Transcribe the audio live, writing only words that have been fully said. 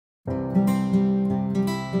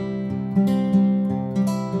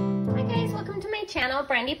Channel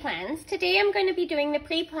Brandy Plans. Today I'm going to be doing the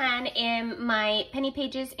pre-plan in my Penny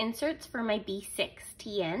Pages inserts for my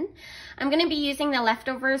B6TN. I'm going to be using the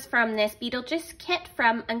leftovers from this Beetlejuice kit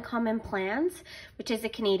from Uncommon Plans, which is a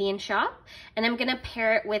Canadian shop, and I'm going to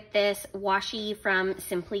pair it with this washi from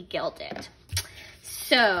Simply Gilded.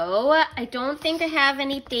 So I don't think I have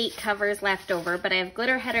any date covers left over, but I have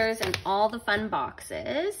glitter headers and all the fun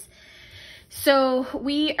boxes. So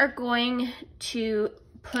we are going to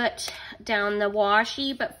put down the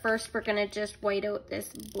washi, but first we're gonna just white out this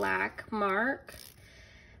black mark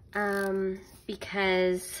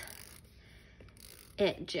because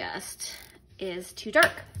it just is too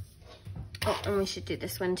dark. Oh, and we should do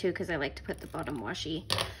this one too because I like to put the bottom washi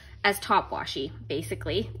as top washi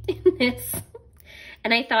basically in this.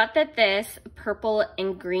 And I thought that this purple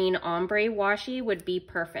and green ombre washi would be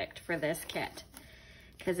perfect for this kit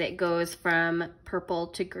because it goes from purple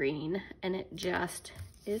to green and it just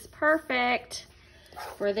is perfect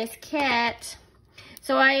for this kit.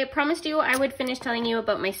 So I promised you I would finish telling you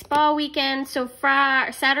about my spa weekend. So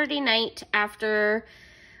Saturday night after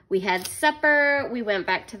we had supper, we went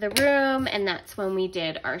back to the room and that's when we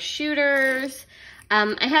did our shooters.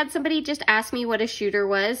 I had somebody just ask me what a shooter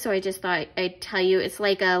was, so I just thought I'd tell you. It's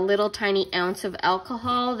like a little tiny ounce of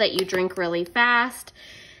alcohol that you drink really fast.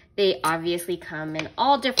 They obviously come in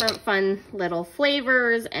all different fun little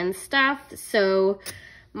flavors and stuff. So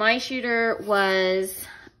my shooter was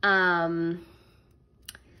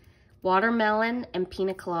watermelon and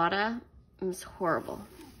pina colada. It was horrible.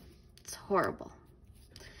 It's horrible.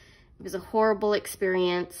 It was a horrible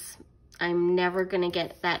experience. I'm never gonna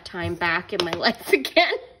get that time back in my life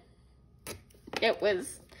again. It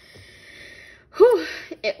was, whew,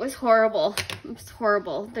 it was horrible. It was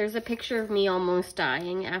horrible. There's a picture of me almost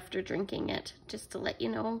dying after drinking it, just to let you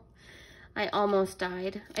know. I almost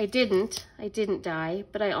died. I didn't die,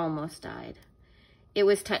 but I almost died. It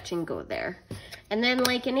was touch and go there. And then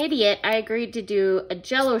like an idiot, I agreed to do a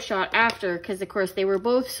Jello shot after because of course they were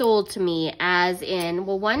both sold to me as in,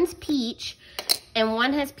 well, one's peach and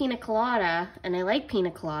one has pina colada, and I like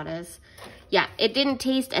pina coladas. Yeah, it didn't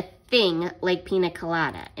taste a thing like pina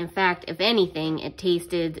colada. In fact, if anything, it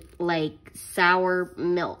tasted like sour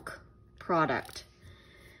milk product.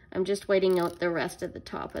 I'm just waiting out the rest of the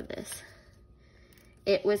top of this.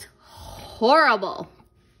 It was horrible.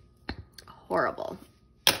 Horrible.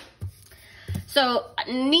 So,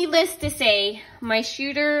 needless to say, my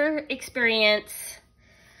shooter experience,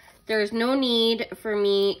 there's no need for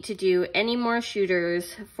me to do any more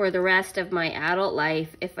shooters for the rest of my adult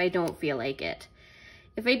life if I don't feel like it.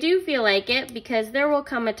 If I do feel like it, because there will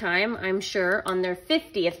come a time, I'm sure, on their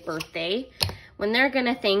 50th birthday, when they're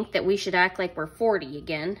gonna think that we should act like we're 40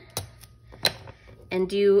 again and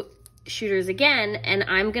do shooters again, and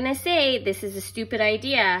I'm gonna say this is a stupid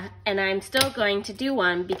idea, and I'm still going to do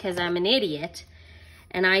one because I'm an idiot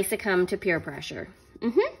and I succumb to peer pressure.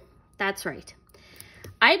 That's right.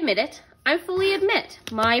 I admit it. I fully admit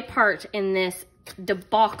my part in this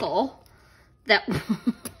debacle that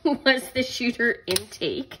was the shooter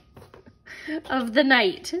intake of the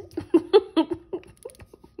night.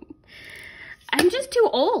 I'm just too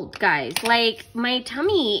old, guys. Like, my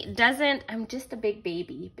tummy doesn't, I'm just a big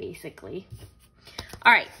baby, basically.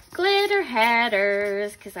 All right, glitter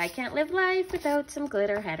headers, because I can't live life without some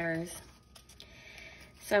glitter headers.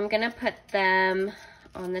 So I'm gonna put them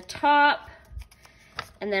on the top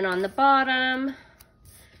and then on the bottom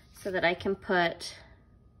so that I can put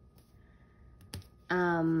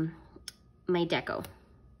my deco.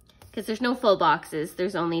 Because there's no full boxes,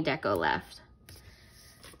 there's only deco left.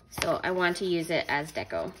 So I want to use it as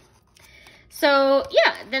deco. So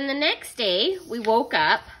yeah, then the next day we woke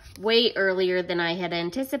up way earlier than I had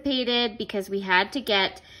anticipated because we had to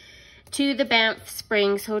get to the Banff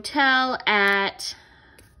Springs Hotel at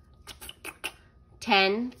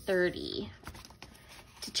 10:30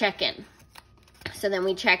 to check in. So then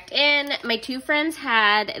we checked in. My two friends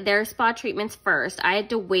had their spa treatments first. I had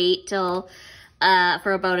to wait till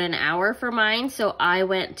for about an hour for mine. So I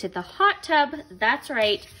went to the hot tub. That's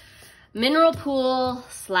right. Mineral pool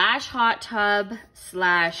 / hot tub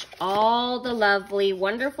 / all the lovely,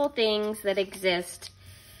 wonderful things that exist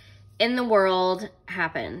in the world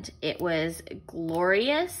happened. It was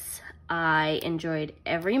glorious. I enjoyed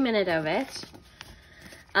every minute of it.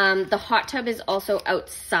 The hot tub is also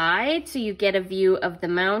outside, so you get a view of the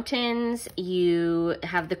mountains. You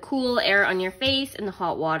have the cool air on your face and the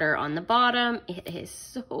hot water on the bottom. It is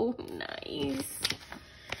so nice.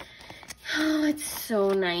 Oh, it's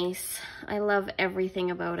so nice. I love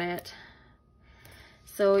everything about it.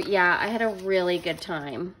 So yeah, I had a really good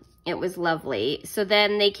time. It was lovely. So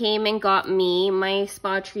then they came and got me. My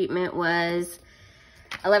spa treatment was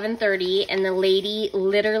 11:30, and the lady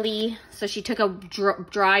literally, so she took a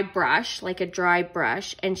dry brush, like a dry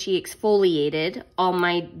brush, and she exfoliated all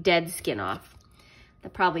my dead skin off.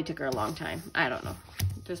 That probably took her a long time. I don't know.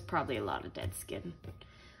 There's probably a lot of dead skin.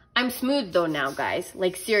 I'm smooth though now, guys.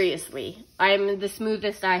 Like seriously, I'm the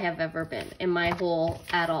smoothest I have ever been in my whole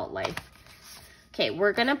adult life. Okay,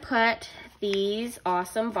 we're gonna put these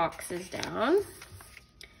awesome boxes down.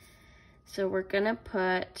 So we're gonna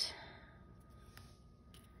put,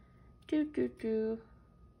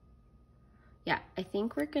 yeah, I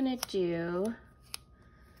think we're gonna do,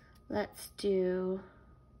 let's do,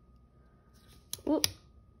 whoop,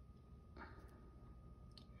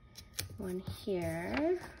 one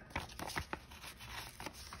here.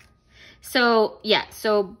 So yeah,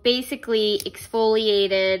 so basically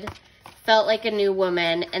exfoliated, felt like a new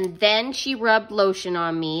woman, and then she rubbed lotion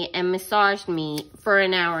on me and massaged me for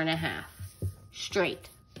an hour and a half straight.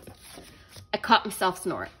 I caught myself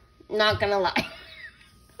snoring, not gonna lie.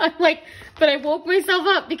 I'm like, but I woke myself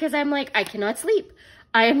up because I'm like, I cannot sleep.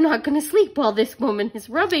 I am not gonna sleep while this woman is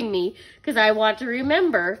rubbing me because I want to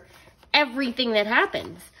remember everything that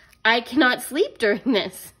happens. I cannot sleep during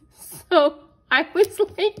this. So I was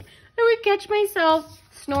like, I would catch myself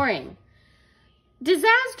snoring.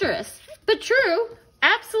 Disastrous, but true.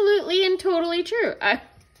 Absolutely and totally true. I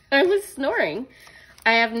was snoring.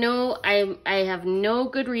 I have no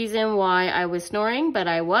good reason why I was snoring, but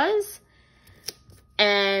I was.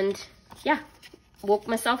 And yeah, woke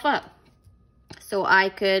myself up so I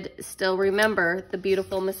could still remember the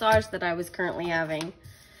beautiful massage that I was currently having.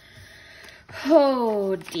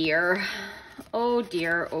 Oh dear. Oh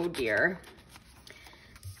dear, oh dear.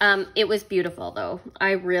 It was beautiful though.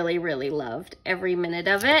 I really, really loved every minute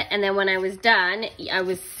of it. And then when I was done, I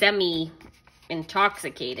was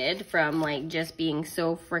semi-intoxicated from like just being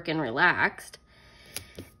so freaking relaxed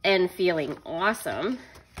and feeling awesome.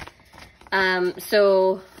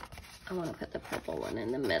 So I want to put the purple one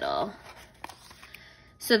in the middle.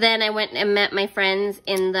 So then I went and met my friends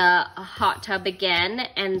in the hot tub again,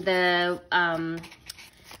 and the,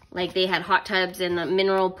 like they had hot tubs and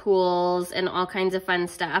mineral pools and all kinds of fun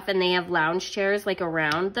stuff. And they have lounge chairs like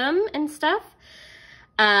around them and stuff.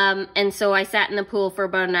 And so I sat in the pool for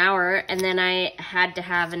about an hour, and then I had to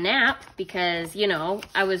have a nap because, you know,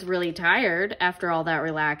 I was really tired after all that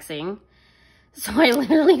relaxing. So I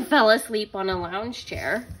literally fell asleep on a lounge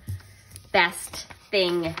chair. Best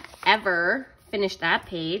thing ever. Finish that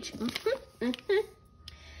page.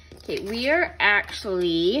 Okay, we are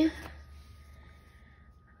actually,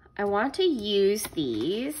 I want to use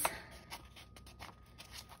these,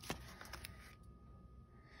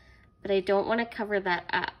 but I don't want to cover that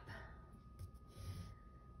up.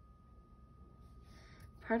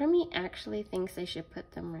 Part of me actually thinks I should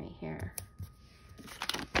put them right here.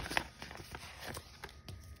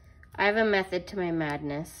 I have a method to my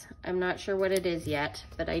madness. I'm not sure what it is yet,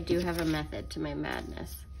 but I do have a method to my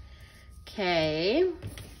madness. Okay.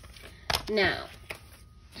 Now,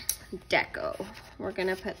 deco. We're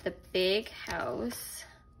gonna put the big house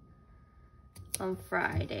on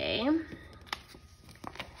Friday.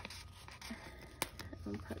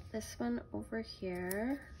 I'll put this one over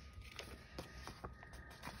here.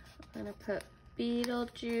 I'm gonna put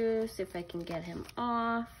Beetlejuice, if I can get him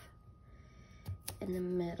off, in the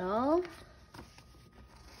middle.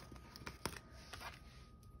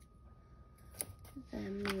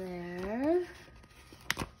 Then there.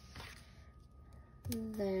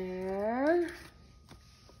 There.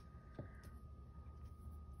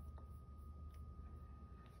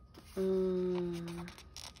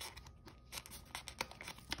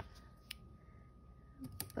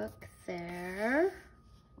 Book there.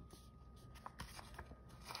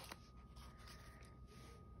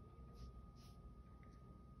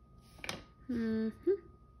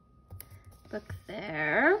 Book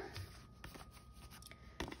there.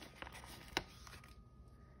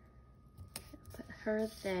 Put her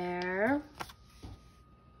there.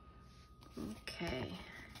 Okay.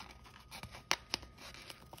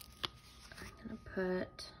 I'm gonna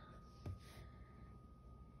put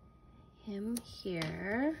him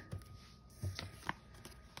here.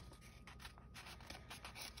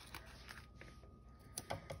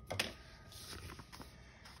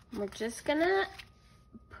 We're just gonna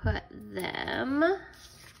put them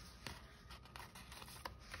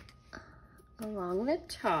along the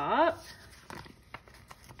top.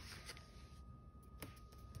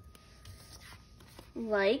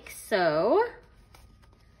 Like so.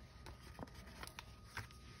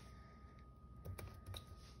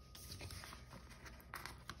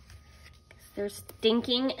 They're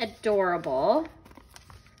stinking adorable.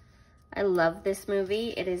 I love this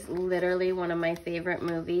movie. It is literally one of my favorite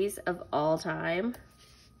movies of all time.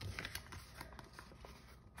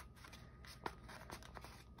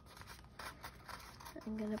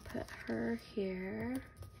 I'm gonna put her here.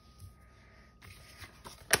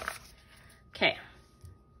 Okay.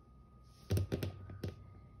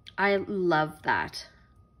 I love that.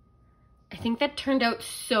 I think that turned out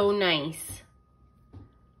so nice.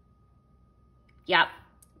 Yep,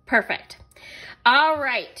 perfect. All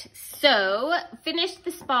right, so finished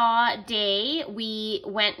the spa day. We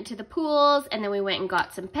went to the pools and then we went and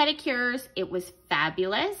got some pedicures. It was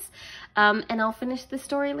fabulous. And I'll finish the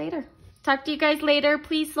story later. Talk to you guys later.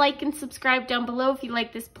 Please like and subscribe down below if you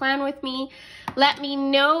like this plan with me. Let me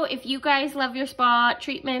know if you guys love your spa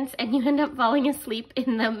treatments and you end up falling asleep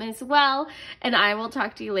in them as well. And I will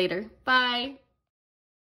talk to you later. Bye.